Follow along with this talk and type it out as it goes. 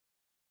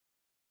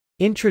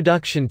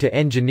Introduction to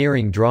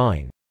Engineering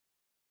Drawing.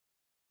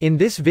 In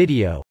this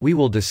video, we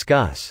will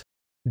discuss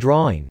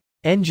drawing,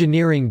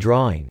 engineering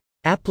drawing,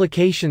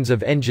 applications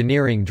of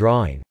engineering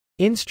drawing,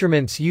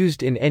 instruments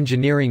used in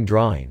engineering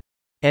drawing,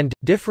 and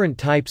different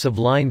types of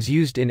lines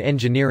used in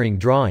engineering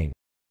drawing.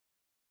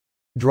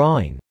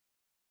 Drawing.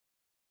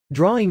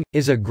 Drawing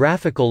is a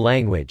graphical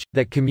language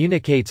that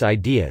communicates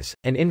ideas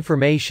and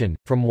information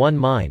from one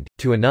mind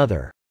to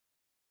another.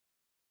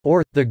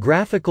 Or, the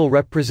graphical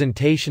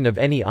representation of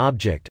any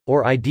object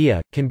or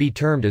idea can be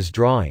termed as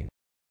drawing.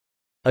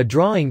 A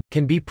drawing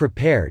can be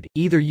prepared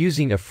either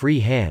using a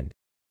free hand,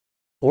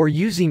 or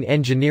using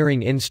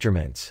engineering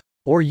instruments,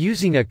 or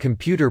using a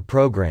computer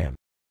program.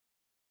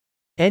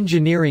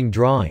 Engineering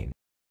drawing.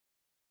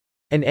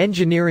 An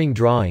engineering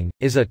drawing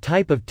is a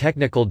type of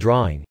technical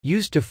drawing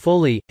used to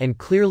fully and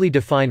clearly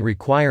define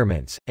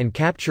requirements and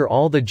capture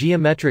all the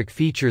geometric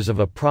features of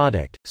a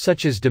product,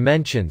 such as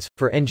dimensions,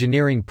 for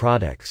engineering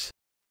products.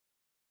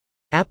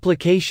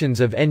 Applications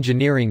of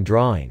engineering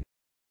drawing.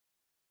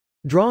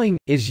 Drawing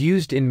is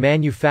used in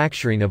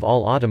manufacturing of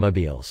all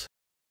automobiles.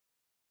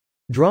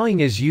 Drawing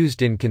is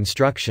used in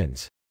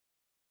constructions.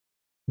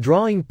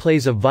 Drawing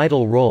plays a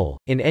vital role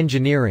in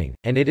engineering,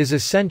 and it is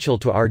essential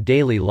to our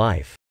daily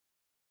life.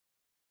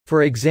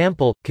 For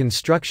example,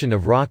 construction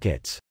of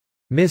rockets,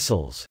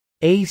 missiles,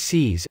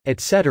 ACs,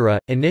 etc.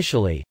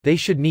 Initially, they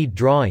should need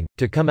drawing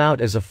to come out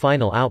as a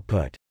final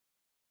output.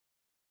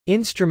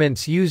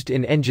 Instruments used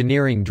in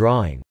engineering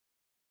drawing.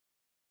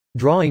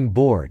 Drawing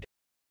board,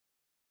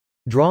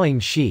 drawing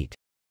sheet,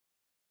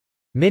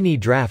 mini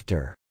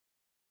drafter,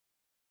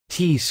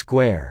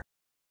 T-square,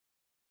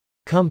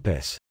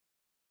 compass,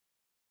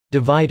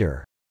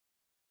 divider,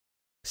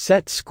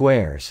 set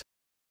squares,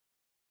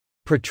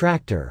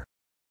 protractor,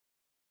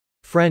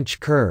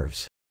 French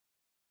curves,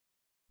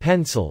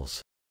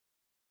 pencils,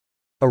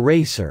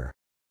 eraser.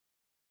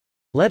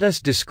 Let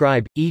us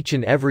describe each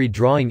and every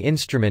drawing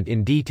instrument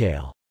in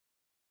detail.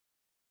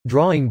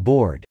 Drawing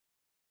board.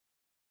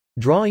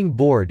 Drawing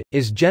board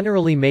is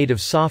generally made of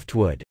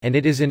softwood, and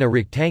it is in a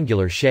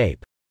rectangular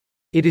shape.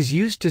 It is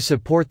used to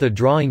support the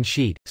drawing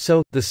sheet,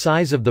 so, the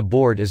size of the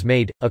board is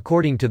made,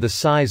 according to the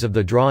size of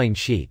the drawing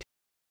sheet.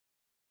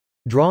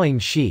 Drawing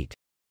sheet.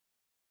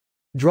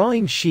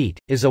 Drawing sheet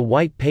is a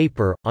white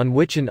paper on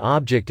which an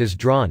object is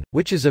drawn,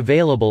 which is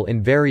available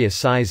in various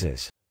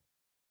sizes.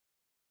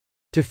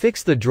 To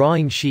fix the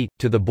drawing sheet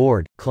to the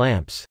board,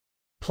 clamps,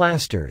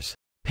 plasters,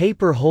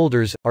 paper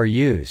holders are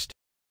used.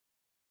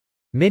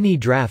 Mini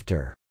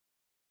drafter.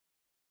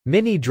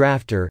 Mini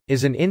drafter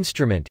is an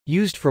instrument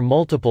used for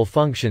multiple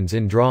functions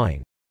in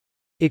drawing.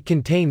 It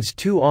contains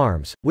two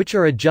arms, which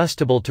are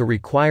adjustable to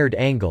required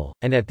angle,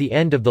 and at the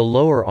end of the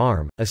lower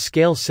arm, a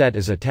scale set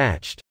is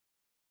attached.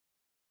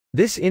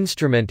 This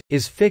instrument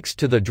is fixed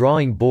to the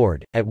drawing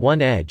board at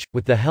one edge,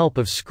 with the help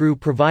of screw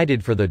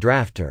provided for the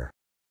drafter.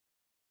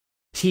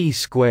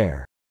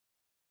 T-square.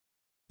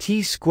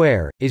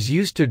 T-square is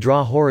used to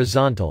draw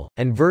horizontal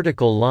and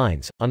vertical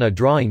lines on a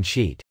drawing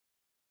sheet.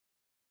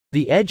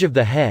 The edge of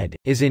the head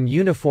is in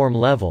uniform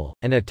level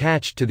and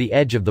attached to the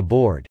edge of the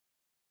board.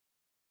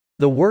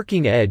 The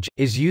working edge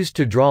is used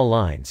to draw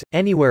lines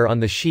anywhere on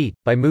the sheet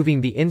by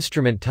moving the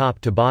instrument top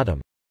to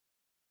bottom.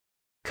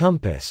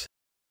 Compass.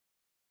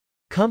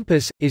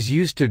 Compass is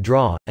used to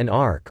draw an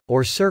arc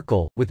or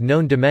circle with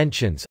known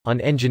dimensions on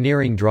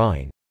engineering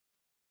drawing.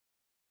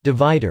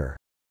 Divider.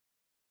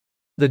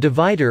 The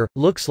divider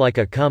looks like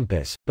a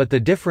compass, but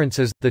the difference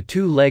is the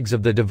two legs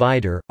of the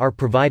divider are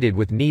provided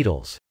with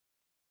needles.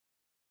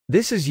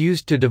 This is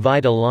used to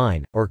divide a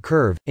line, or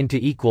curve, into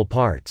equal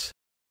parts.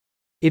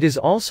 It is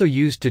also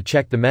used to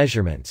check the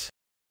measurements.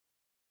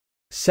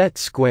 Set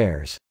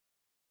squares.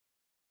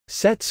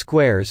 Set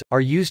squares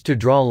are used to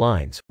draw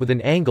lines, with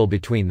an angle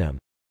between them.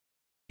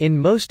 In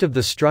most of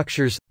the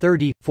structures,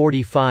 30,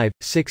 45,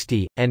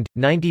 60, and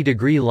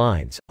 90-degree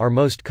lines are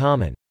most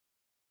common.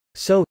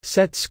 So,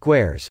 set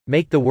squares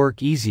make the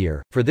work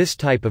easier for this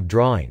type of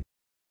drawing.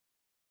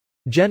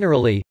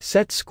 Generally,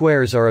 set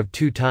squares are of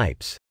two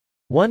types.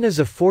 One is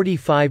a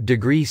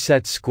 45-degree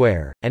set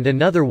square, and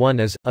another one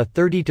is a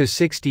 30 to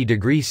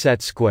 60-degree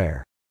set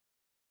square.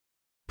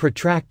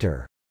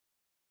 Protractor.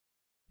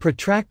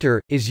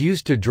 Protractor is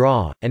used to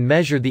draw and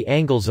measure the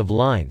angles of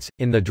lines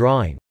in the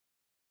drawing.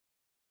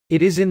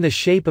 It is in the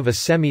shape of a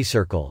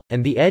semicircle,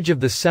 and the edge of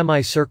the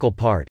semicircle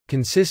part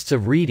consists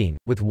of reading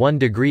with 1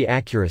 degree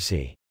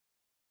accuracy.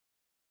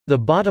 The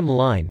bottom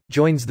line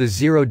joins the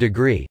 0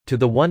 degree to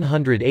the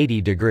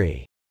 180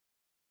 degree.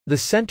 The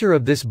center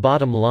of this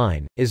bottom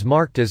line is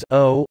marked as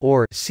O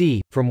or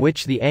C, from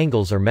which the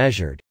angles are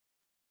measured.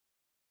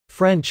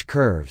 French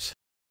curves.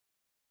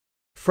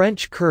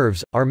 French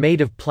curves are made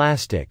of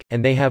plastic,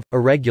 and they have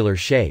irregular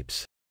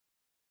shapes.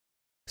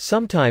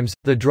 Sometimes,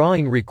 the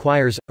drawing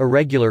requires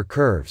irregular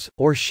curves,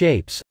 or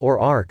shapes, or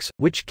arcs,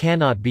 which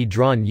cannot be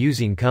drawn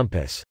using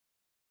compass.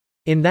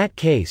 In that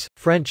case,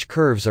 French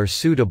curves are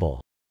suitable.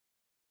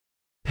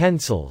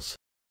 Pencils.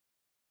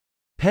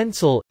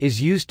 Pencil is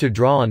used to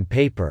draw on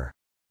paper.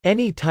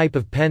 Any type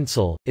of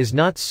pencil is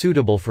not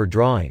suitable for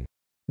drawing.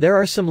 There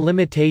are some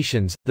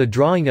limitations. The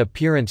drawing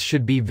appearance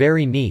should be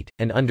very neat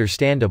and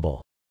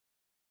understandable.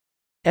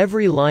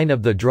 Every line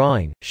of the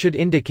drawing should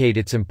indicate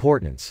its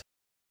importance.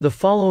 The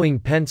following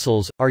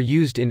pencils are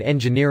used in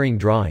engineering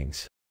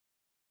drawings: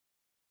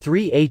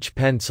 3H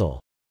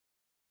pencil,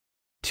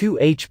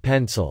 2H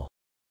pencil,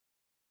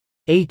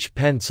 H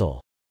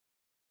pencil,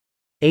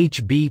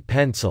 HB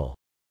pencil.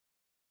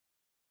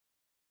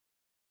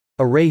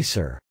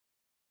 Eraser.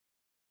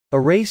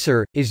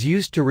 Eraser is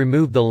used to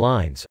remove the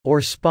lines, or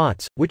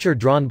spots, which are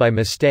drawn by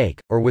mistake,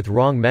 or with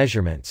wrong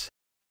measurements.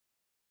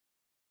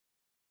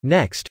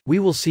 Next, we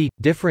will see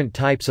different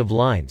types of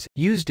lines,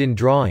 used in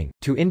drawing,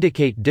 to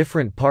indicate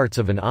different parts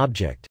of an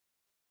object.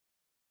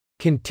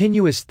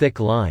 Continuous thick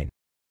line.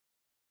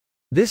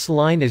 This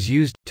line is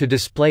used to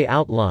display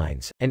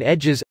outlines and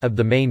edges of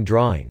the main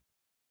drawing.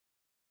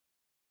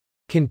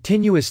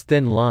 Continuous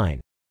thin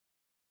line.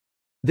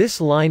 This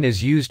line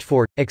is used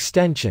for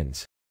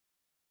extensions,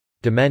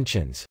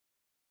 dimensions,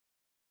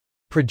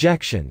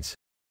 projections,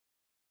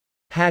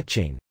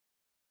 hatching,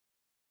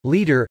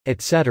 leader,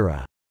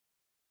 etc.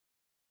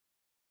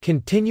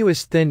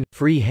 Continuous thin,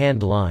 free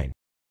hand line.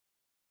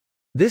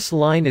 This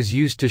line is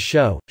used to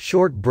show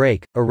short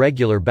break,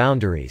 irregular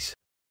boundaries.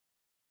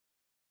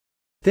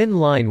 Thin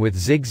line with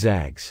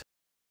zigzags.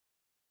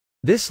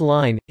 This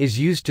line is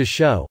used to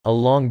show a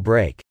long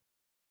break.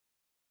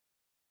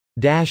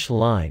 Dash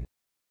line.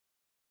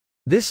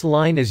 This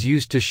line is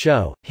used to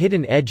show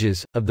hidden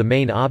edges of the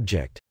main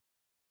object.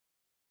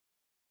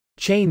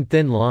 Chain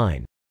thin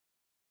line.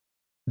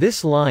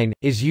 This line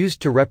is used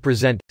to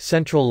represent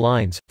central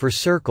lines for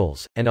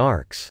circles and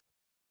arcs.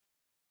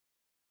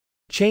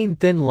 Chain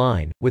thin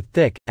line, with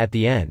thick, at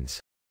the ends.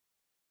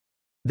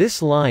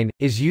 This line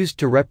is used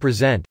to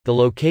represent the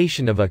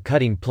location of a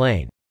cutting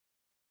plane.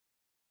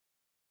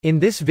 In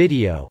this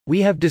video,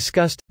 we have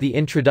discussed the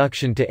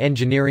introduction to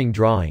engineering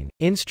drawing,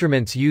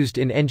 instruments used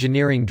in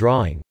engineering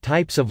drawing,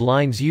 types of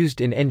lines used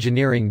in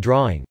engineering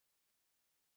drawing,